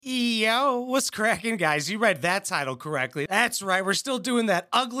Yo, what's cracking, guys? You read that title correctly. That's right, we're still doing that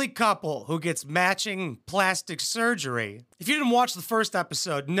ugly couple who gets matching plastic surgery. If you didn't watch the first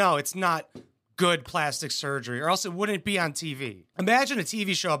episode, no, it's not good plastic surgery, or else it wouldn't be on TV. Imagine a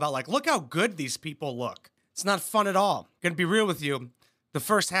TV show about, like, look how good these people look. It's not fun at all. Gonna be real with you. The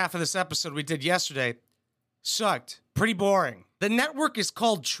first half of this episode we did yesterday sucked. Pretty boring. The network is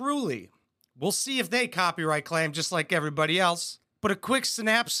called Truly. We'll see if they copyright claim just like everybody else. But a quick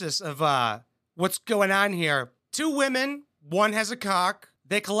synopsis of what's going on here. 2 women, one has a cock.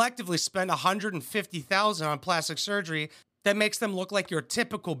 They collectively spend $150,000 on plastic surgery that makes them look like your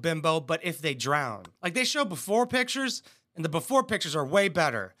typical bimbo, but if they drown. Like, they show before pictures, and the before pictures are way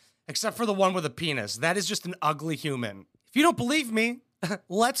better, except for the one with a penis. That is just an ugly human. If you don't believe me,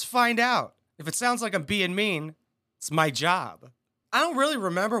 let's find out. If it sounds like I'm being mean, it's my job. I don't really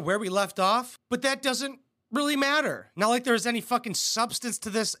remember where we left off, but that doesn't really matter. Not like there's any fucking substance to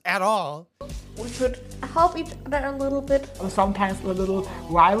this at all. We should help each other a little bit. Sometimes a little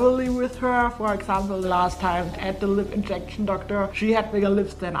rivalry with her. For example, last time at the lip injection doctor, she had bigger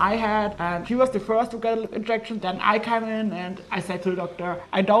lips than I had, and she was the first to get a lip injection. Then I came in and I said to the doctor,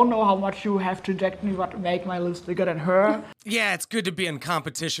 I don't know how much you have to inject me, but make my lips bigger than her. Yeah, it's good to be in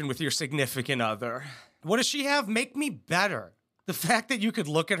competition with your significant other. What does she have? Make me better. The fact that you could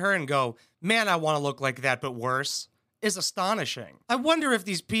look at her and go, man, I want to look like that, but worse, is astonishing. I wonder if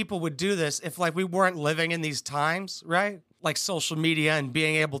these people would do this if, like, we weren't living in these times, right? Like social media and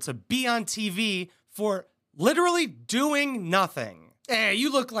being able to be on TV for literally doing nothing. Hey,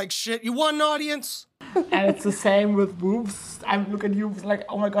 you look like shit. You want an audience? And it's the same with boobs. I look at you like,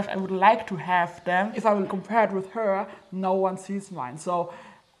 oh my gosh, I would like to have them. If I will compare it with her, no one sees mine. So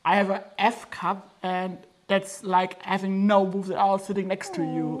I have an F cup, and that's like having no boobs at all sitting next to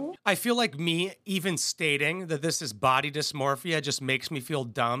you. I feel like me even stating that this is body dysmorphia just makes me feel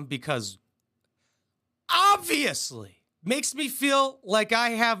dumb, because obviously makes me feel like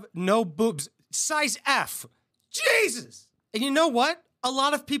I have no boobs. Size F. Jesus. And you know what? A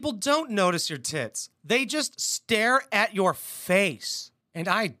lot of people don't notice your tits. They just stare at your face. And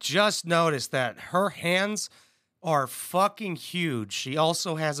I just noticed that her hands are fucking huge. She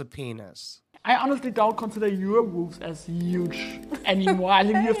also has a penis. I honestly don't consider your boobs as huge anymore. I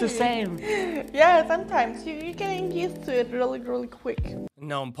think you have the same. Yeah, sometimes you're getting used to it really, really quick.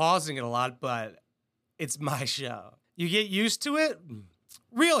 No, I'm pausing it a lot, but it's my show. You get used to it?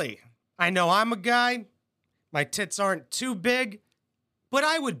 Really? I know I'm a guy. My tits aren't too big, but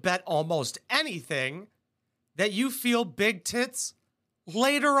I would bet almost anything that you feel big tits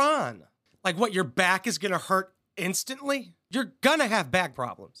later on. Like, what, your back is gonna hurt instantly? You're gonna have back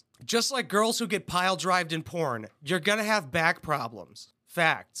problems. Just like girls who get pile drived in porn, you're gonna have back problems.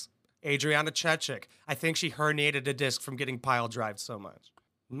 Facts. Adriana Chechik, I think she herniated a disc from getting pile drived so much.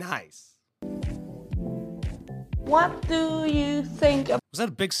 Nice. What do you think Was that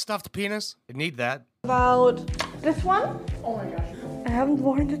a big stuffed penis? I need that. about this one? Oh my gosh. I haven't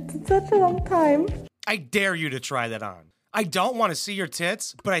worn it in such a long time. I dare you to try that on. I don't want to see your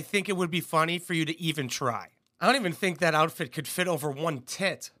tits, but I think it would be funny for you to even try. I don't even think that outfit could fit over one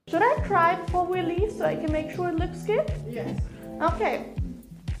tit. Should I try it before we leave so I can make sure it looks good? Yes. Okay.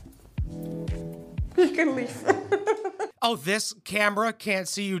 You can leave. Oh, this camera can't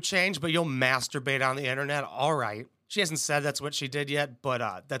see you change, but you'll masturbate on the internet? All right. She hasn't said that's what she did yet,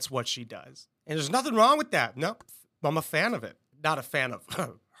 but that's what she does. And there's nothing wrong with that. No, I'm a fan of it. Not a fan of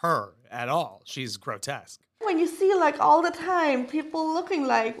her at all. She's grotesque. When you see like all the time people looking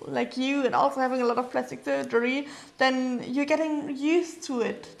like you and also having a lot of plastic surgery, then you're getting used to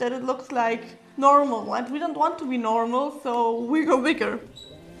it, that it looks like normal. And we don't want to be normal, so we go bigger.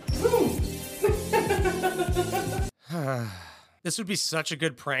 This would be such a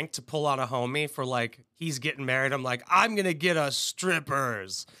good prank to pull on a homie for, like, he's getting married. I'm like, I'm gonna get us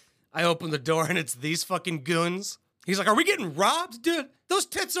strippers. I open the door and it's these fucking goons. He's like, are we getting robbed? Dude, those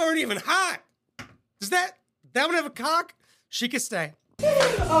tits aren't even hot. Does that one have a cock? She could stay.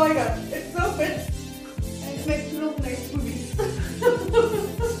 Oh my god, it's so fit. And it makes it look nice boobies.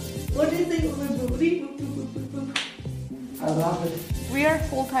 What do you think of my booty? I love it. We are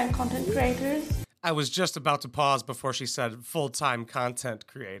full-time content creators. I was just about to pause before she said full-time content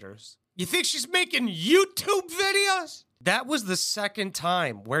creators. You think she's making YouTube videos? That was the second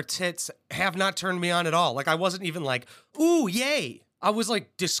time where tits have not turned me on at all. Like, I wasn't even like, ooh, yay. I was,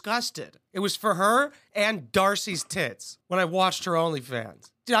 like, disgusted. It was for her and Darcy's tits when I watched her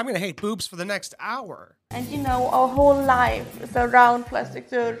OnlyFans. Dude, I'm gonna hate boobs for the next hour. And you know, our whole life is around plastic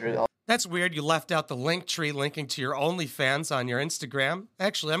surgery. That's weird. You left out the link tree linking to your OnlyFans on your Instagram.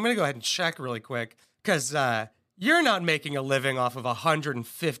 Actually, I'm gonna go ahead and check really quick, because You're not making a living off of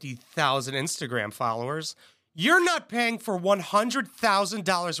 150,000 Instagram followers. You're not paying for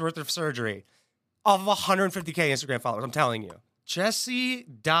 $100,000 worth of surgery off of 150K Instagram followers, I'm telling you.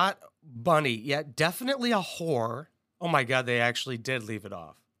 Jessie.Bunny, yeah, definitely a whore. Oh my God, they actually did leave it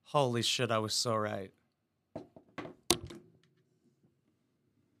off. Holy shit, I was so right.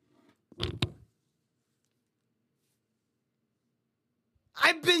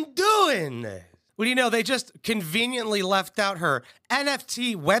 I've been doing this. What do you know? They just conveniently left out her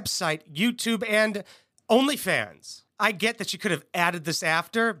NFT website, YouTube, and OnlyFans. I get that she could have added this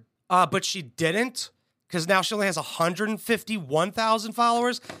after, but she didn't, because now she only has 151,000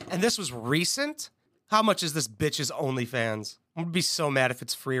 followers, and this was recent. How much is this bitch's OnlyFans? I'm gonna be so mad if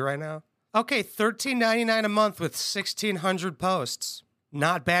it's free right now. Okay, $13.99 a month with 1,600 posts.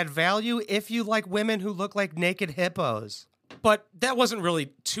 Not bad value if you like women who look like naked hippos. But that wasn't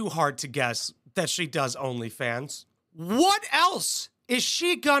really too hard to guess that she does OnlyFans. What else is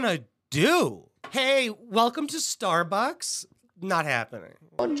she gonna do? Hey, welcome to Starbucks. Not happening.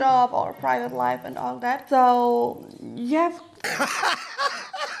 Job or private life and all that. So you have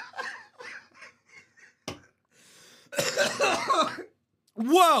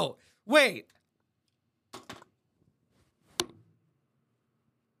Whoa, wait.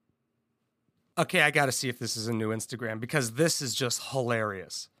 Okay, I gotta see if this is a new Instagram because this is just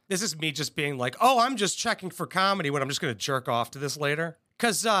hilarious. This is me just being like, oh, I'm just checking for comedy when I'm just gonna jerk off to this later.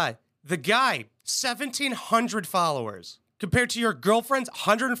 Cause the guy, 1,700 followers. Compared to your girlfriend's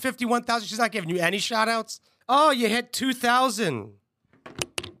 151,000, she's not giving you any shout outs. Oh, you hit 2,000.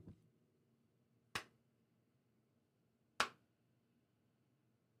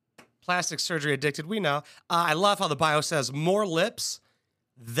 Plastic surgery addicted, we know. I love how the bio says more lips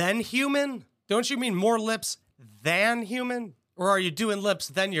than human. Don't you mean more lips than human? Or are you doing lips,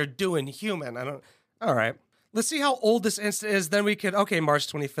 then you're doing human? All right. Let's see how old this Insta is, then we could, okay, March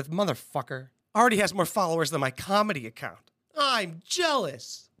 25th, motherfucker. Already has more followers than my comedy account. I'm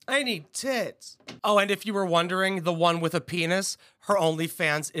jealous. I need tits. Oh, and if you were wondering, the one with a penis, her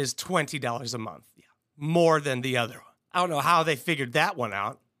OnlyFans is $20 a month. Yeah, more than the other one. I don't know how they figured that one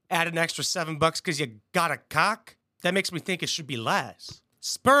out. Add an extra $7 because you got a cock? That makes me think it should be less.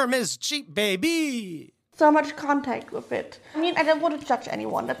 Sperm is cheap, baby. so much contact with it. I mean, I don't want to judge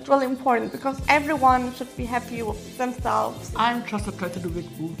anyone. That's really important because everyone should be happy with themselves. I'm just attracted to big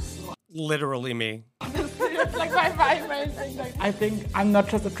boobs. Literally me. It's like my main thing. I think I'm not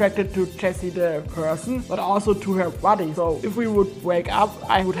just attracted to Jessie the person, but also to her body. So if we would wake up,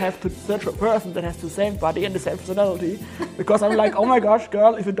 I would have to search for a person that has the same body and the same personality. Because I'm like, oh my gosh,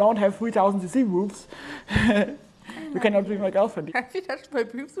 girl, if you don't have 3,000cc boobs, you cannot be my girlfriend. Have you touched my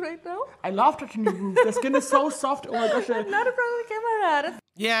boobs right now? I love touching your boobs. The skin is so soft. Oh my gosh. Not in front of the camera.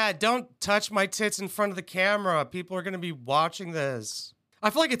 Yeah, don't touch my tits in front of the camera. People are going to be watching this. I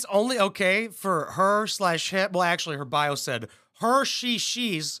feel like it's only okay for her/him. Well, actually, her bio said her, she,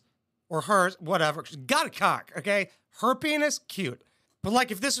 she's, or hers, whatever. She's got a cock, okay? Her penis, cute. But like,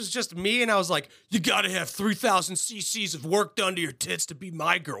 if this was just me and I was like, you gotta have 3,000 cc's of work done to your tits to be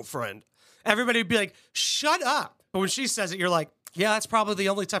my girlfriend, everybody would be like, shut up. But when she says it, you're like, yeah, that's probably the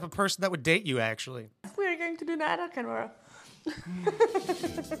only type of person that would date you, actually. We're going to do that on camera.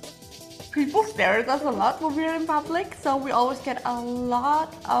 People stare at us a lot when we're in public, so we always get a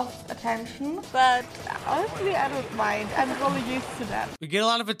lot of attention. But honestly, I don't mind. I'm really used to that. We get a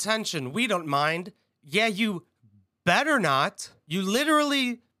lot of attention. We don't mind. Yeah, you better not. You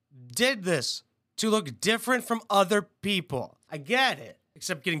literally did this to look different from other people. I get it.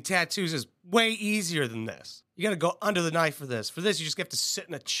 Except getting tattoos is way easier than this. You gotta go under the knife for this. For this, you just have to sit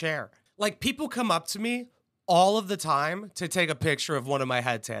in a chair. Like, people come up to me all of the time to take a picture of one of my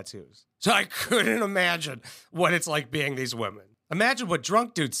head tattoos. So I couldn't imagine what it's like being these women. Imagine what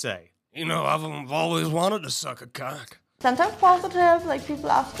drunk dudes say. You know, I've always wanted to suck a cock. Sometimes positive, like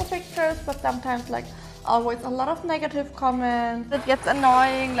people ask for pictures, but sometimes like always a lot of negative comments. It gets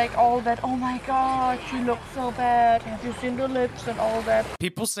annoying, like all that, oh my god, she looks so bad. Have you seen the lips and all that?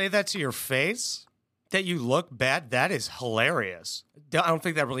 People say that to your face? That you look bad? That is hilarious. I don't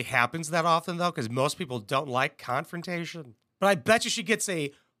think that really happens that often, though, because most people don't like confrontation. But I bet you she gets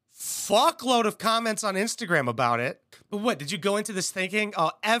a fuckload of comments on Instagram about it. But what, did you go into this thinking,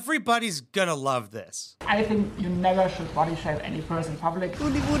 oh, everybody's gonna love this? I think you never should body shame any person in public.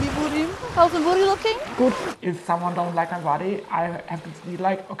 Booty, booty, booty. How's the booty looking? Good. If someone don't like my body, I have to be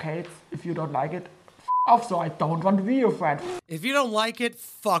like, okay, if you don't like it, off, so I don't want to be your friend. If you don't like it,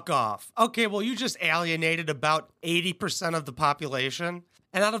 fuck off. Okay, well, you just alienated about 80% of the population.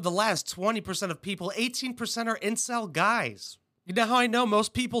 And out of the last 20% of people, 18% are incel guys. You know how I know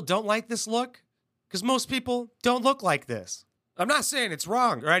most people don't like this look? Because most people don't look like this. I'm not saying it's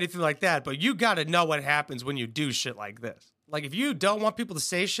wrong or anything like that, but you gotta know what happens when you do shit like this. Like, if you don't want people to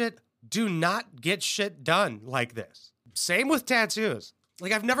say shit, do not get shit done like this. Same with tattoos.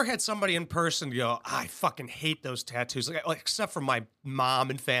 Like, I've never had somebody in person go, I fucking hate those tattoos, like except for my mom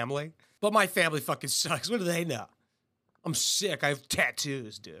and family. But my family fucking sucks. What do they know? I'm sick. I have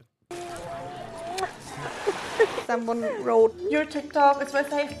tattoos, dude. Someone wrote, your TikTok is my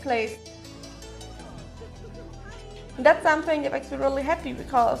safe place. And that's something that makes me really happy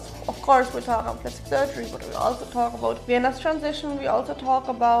because, of course, we talk about plastic surgery, but we also talk about Vienna's transition. We also talk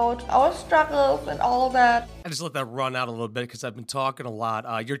about our struggles and all that. I just let that run out a little bit because I've been talking a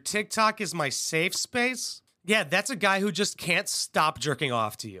lot. Your TikTok is my safe space? Yeah, that's a guy who just can't stop jerking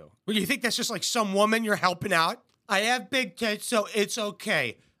off to you. Well, you think that's just like some woman you're helping out? I have big tits, so it's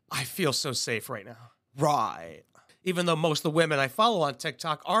okay. I feel so safe right now. Right. Even though most of the women I follow on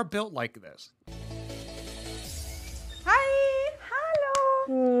TikTok are built like this. Hi!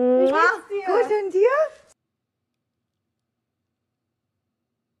 Hallo! Wie geht's dir? Gut, und dir?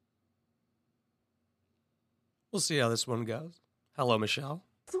 We'll see how this one goes. Hello, Michelle.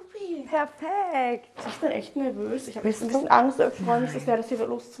 Supi! Perfekt. Ich bin echt nervös. Ich habe jetzt ein bisschen Angst, aber ich freue mich so sehr, das hier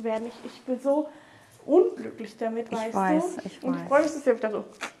loszuwerden. Ich bin so unglücklich damit, weißt du? Ich Und ich weiß. freue mich, dass wir wieder so...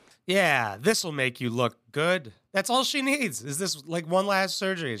 Yeah, this will make you look good. That's all she needs. Is this like one last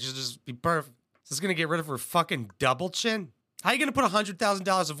surgery? She'll just be perfect. Is this gonna get rid of her fucking double chin? How are you gonna put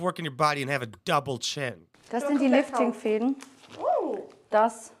 $100,000 of work in your body and have a double chin? Das sind die Liftingfäden. Oh!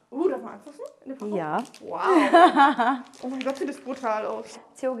 Das, Darf man anfassen? In der Packung? ja. Wow! Oh mein Gott, sieht das brutal aus.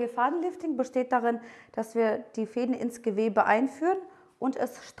 COG-Fadenlifting besteht darin, dass wir die Fäden ins Gewebe einführen und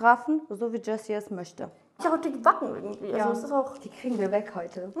es straffen, so wie Jessie es möchte. Ich habe auch die Backen irgendwie. Also es ist auch... Die kriegen wir weg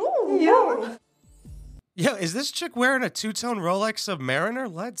heute. Ja! Yo, is this chick wearing a two-tone Rolex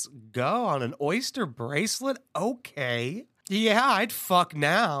Submariner? Let's go on an oyster bracelet? Okay. Yeah, I'd fuck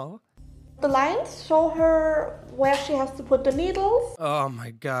now. The lines show her where she has to put the needles. Oh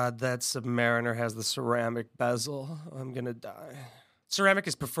my god, that Submariner has the ceramic bezel. I'm gonna die. Ceramic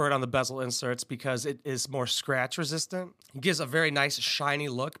is preferred on the bezel inserts because it is more scratch resistant. It gives a very nice shiny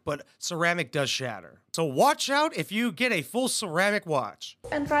look, but ceramic does shatter. So watch out if you get a full ceramic watch.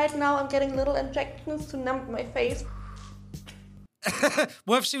 And right now I'm getting little injections to numb my face.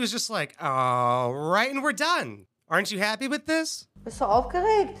 What if she was just like, all right, and we're done? Aren't you happy with this? Bist du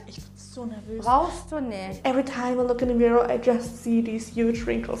aufgeregt? Ich bin so nervös. Brauchst du nicht. Every time I look in the mirror, I just see these huge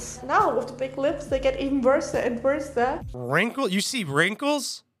wrinkles. Now with the big lips, they get even worse and worse. Wrinkle? You see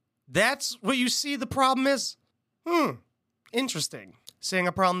wrinkles? That's what you see the problem is? Interesting. Seeing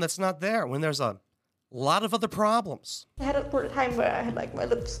a problem that's not there when there's a lot of other problems. I had a time where I had like my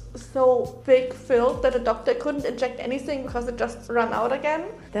lips so big filled that the doctor couldn't inject anything because it just ran out again.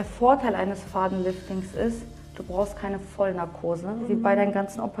 Der Vorteil eines Fadenliftings ist, du brauchst keine Vollnarkose, wie bei deinen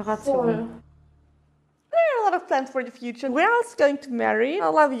ganzen Operationen. There are a lot of plans for the future. We're also going to marry. I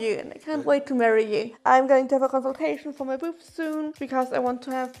love you and I can't wait to marry you. I'm going to have a consultation for my boobs soon because I want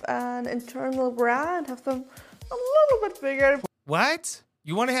to have an internal bra and have them a little bit bigger. What?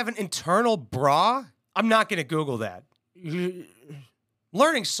 You want to have an internal bra? I'm not going to Google that.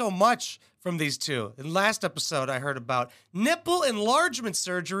 Learning so much from these two. In last episode, I heard about nipple enlargement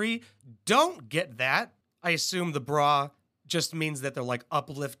surgery. Don't get that. I assume the bra just means that they're like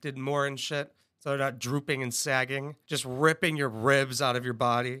uplifted more and shit. So they're not drooping and sagging, just ripping your ribs out of your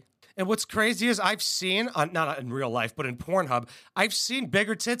body. And what's crazy is I've seen, not in real life, but in Pornhub, I've seen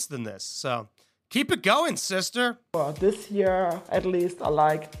bigger tits than this. So keep it going, sister. For this year, at least, I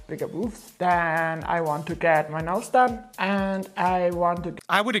like bigger boobs. Then I want to get my nose done, and I want to...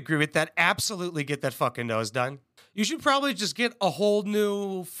 I would agree with that. Absolutely get that fucking nose done. You should probably just get a whole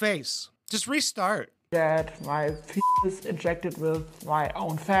new face. Just restart. Get my fetus injected with my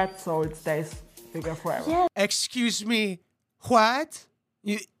own fat, so it stays bigger forever. Yeah. Excuse me, what?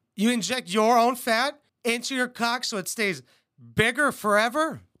 You inject your own fat into your cock so it stays bigger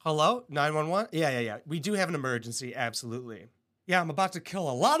forever? Hello? 911? Yeah. We do have an emergency, absolutely. Yeah, I'm about to kill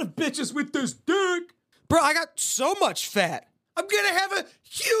a lot of bitches with this dick. Bro, I got so much fat. I'm gonna have a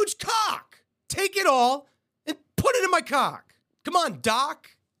huge cock. Take it all and put it in my cock. Come on,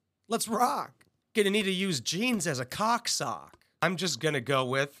 doc. Let's rock. Gonna need to use jeans as a cock sock. I'm just gonna go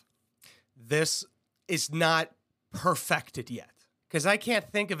with this is not perfected yet. Because I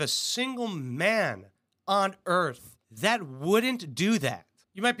can't think of a single man on earth that wouldn't do that.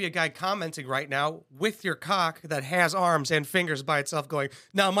 You might be a guy commenting right now with your cock that has arms and fingers by itself going,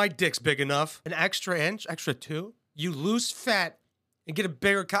 now my dick's big enough. An extra inch, extra 2. You lose fat and get a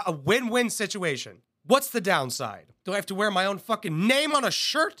bigger cock. A win-win situation. What's the downside? Do I have to wear my own fucking name on a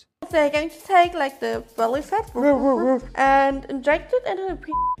shirt? They're going to take like the belly fat and inject it into the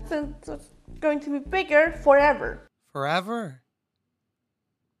penis, and it's going to be bigger forever. Forever?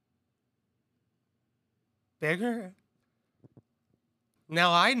 Bigger?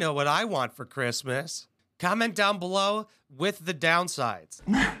 Now I know what I want for Christmas. Comment down below with the downsides.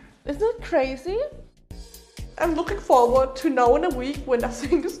 Isn't it crazy? I'm looking forward to now in a week when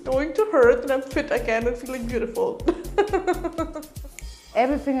nothing is going to hurt and I'm fit again and feeling beautiful.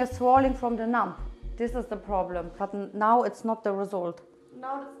 Everything is swelling from the numb. This is the problem. But now it's not the result.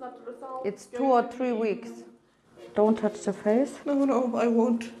 No, that's not the result. It's 2 or 3 weeks. Don't touch the face. No, I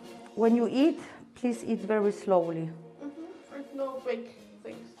won't. When you eat, please eat very slowly. There's no big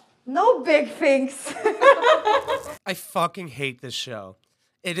things. No big things. I fucking hate this show.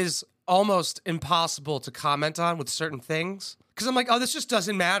 It is almost impossible to comment on with certain things. Because I'm like, oh, this just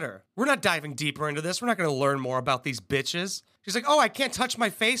doesn't matter. We're not diving deeper into this. We're not going to learn more about these bitches. She's like, oh, I can't touch my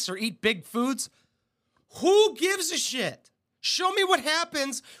face or eat big foods. Who gives a shit? Show me what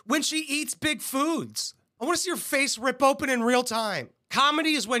happens when she eats big foods. I want to see her face rip open in real time.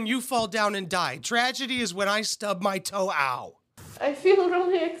 Comedy is when you fall down and die. Tragedy is when I stub my toe. Ow. I feel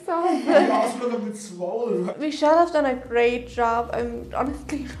really exhausted. You also look a bit swollen. Michelle has done a great job. I'm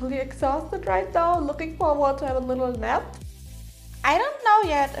honestly really exhausted right now. Looking forward to have a little nap. I don't know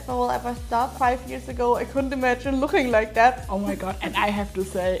yet if I will ever stop. 5 years ago, I couldn't imagine looking like that. Oh my god, and I have to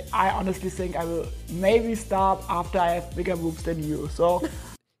say, I honestly think I will maybe stop after I have bigger boobs than you, so...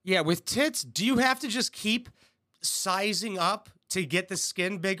 Yeah, with tits, do you have to just keep sizing up to get the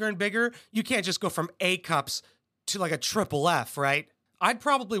skin bigger and bigger? You can't just go from A cups to like a triple F, right? I'd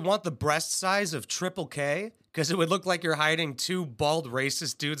probably want the breast size of triple K because it would look like you're hiding 2 bald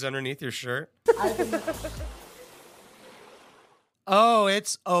racist dudes underneath your shirt. Oh,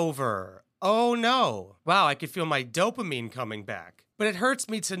 it's over. Oh no. Wow, I can feel my dopamine coming back. But it hurts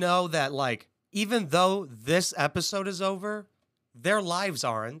me to know that, like, even though this episode is over, their lives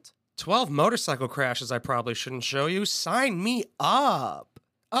aren't. 12 motorcycle crashes I probably shouldn't show you. Sign me up.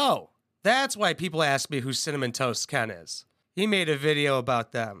 Oh, that's why people ask me who Cinnamon Toast Ken is. He made a video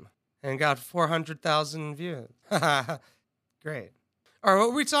about them and got 400,000 views. Great. All right, what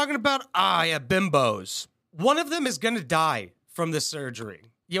were we talking about? Ah, yeah, bimbos. One of them is going to die from this surgery.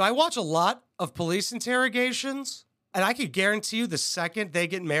 I watch a lot of police interrogations, and I could guarantee you the second they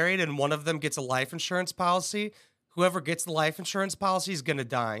get married and one of them gets a life insurance policy, whoever gets the life insurance policy is going to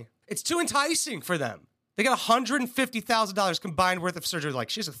die. It's too enticing for them. They got $150,000 combined worth of surgery. Like,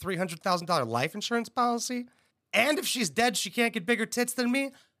 she has a $300,000 life insurance policy. And if she's dead, she can't get bigger tits than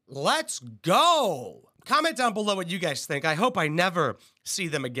me. Let's go. Comment down below what you guys think. I hope I never see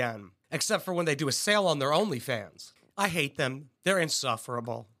them again, except for when they do a sale on their OnlyFans. I hate them. They're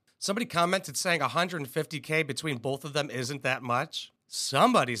insufferable. Somebody commented saying 150K between both of them isn't that much.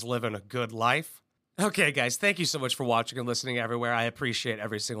 Somebody's living a good life. Okay, guys, thank you so much for watching and listening everywhere. I appreciate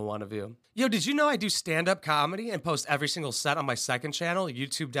every single one of you. Yo, did you know I do stand-up comedy and post every single set on my second channel,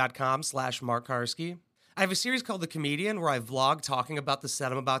 youtube.com/Mark Karski? I have a series called The Comedian where I vlog talking about the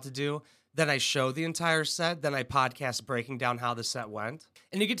set I'm about to do. Then I show the entire set. Then I podcast breaking down how the set went.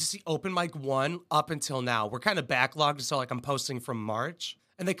 And you get to see open mic 1 up until now. We're kind of backlogged, so like I'm posting from March.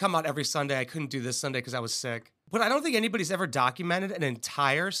 And they come out every Sunday. I couldn't do this Sunday because I was sick. But I don't think anybody's ever documented an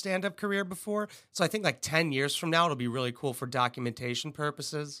entire stand-up career before. So I think like 10 years from now, it'll be really cool for documentation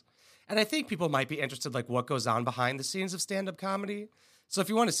purposes. And I think people might be interested like what goes on behind the scenes of stand-up comedy. So if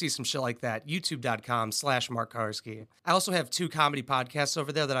you want to see some shit like that, youtube.com/Mark Karski. I also have 2 comedy podcasts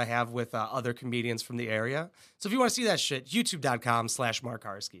over there that I have with other comedians from the area. So if you want to see that shit, youtube.com/Mark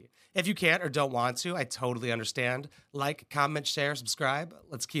Karski. If you can't or don't want to, I totally understand. Like, comment, share, subscribe.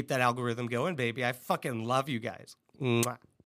 Let's keep that algorithm going, baby. I fucking love you guys. Mwah.